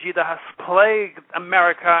 evil energy that has plagued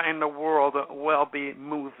America and the world will be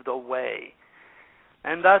moved away.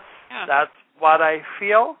 And that's what I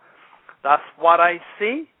feel. That's what I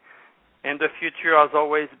see. And the future has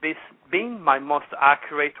always been my most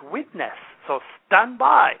accurate witness. So stand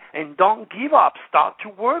by and don't give up. Start to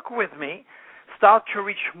work with me. Start to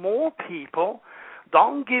reach more people.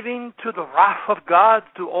 Don't give in to the wrath of God,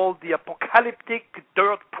 to all the apocalyptic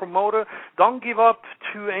dirt promoter. Don't give up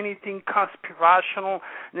to anything conspirational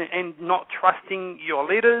and not trusting your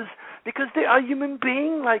leaders, because they are human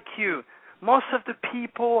beings like you. Most of the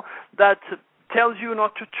people that tells you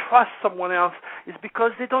not to trust someone else is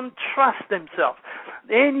because they don't trust themselves.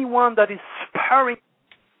 Anyone that is spurring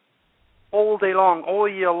all day long, all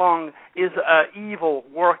year long, is an evil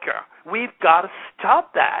worker. We've got to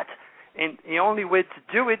stop that. And the only way to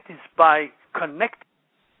do it is by connecting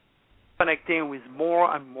with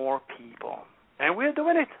more and more people. And we're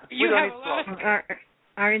doing it.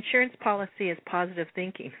 Our insurance policy is positive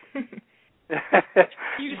thinking.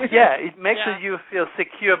 Yeah, it makes you feel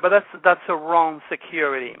secure, but that's a wrong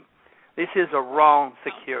security. This is a wrong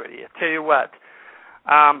security. I tell you what,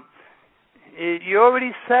 you're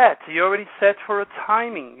already set for a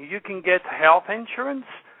timing. You can get health insurance,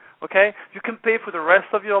 okay? You can pay for the rest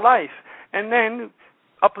of your life, and then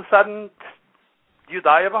all of a sudden you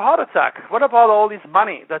die of a heart attack. What about all this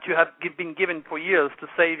money that you have been given for years to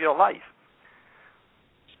save your life?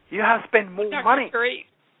 You have spent more money. Great.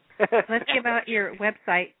 Let's give out your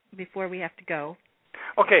website before we have to go.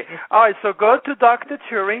 Okay. All right. So go to Dr.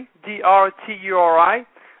 Turi, DRTURI.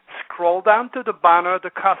 Scroll down to the banner,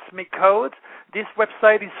 the Cosmic Code. This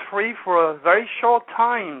website is free for a very short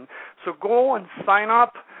time. So go and sign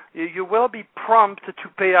up. You will be prompted to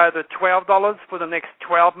pay either $12 for the next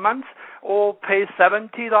 12 months or pay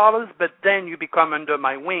 $70, but then you become under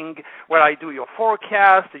my wing, where I do your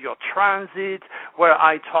forecast, your transit, where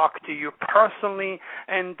I talk to you personally,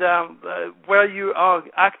 and where you are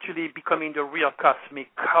actually becoming the real cosmic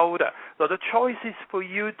coder. So the choice is for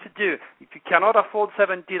you to do. If you cannot afford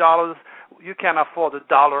 $70, you can afford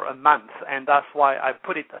 $1 a month, and that's why I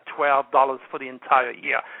put it at $12 for the entire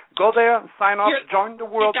year. Go there, sign up, join the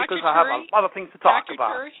world, because I have a lot of things to talk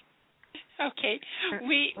about. Turi. Okay,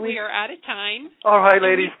 we are out of time. All right,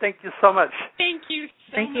 ladies, thank you so much. Thank you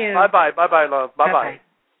so much. You. Bye-bye, love. Bye-bye.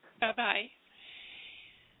 Bye-bye.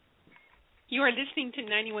 You are listening to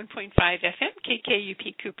 91.5 FM,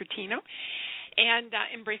 KKUP Cupertino, and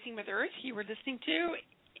Embracing Mother Earth. You were listening to,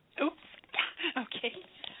 okay,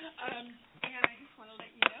 and I just want to let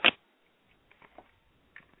you know.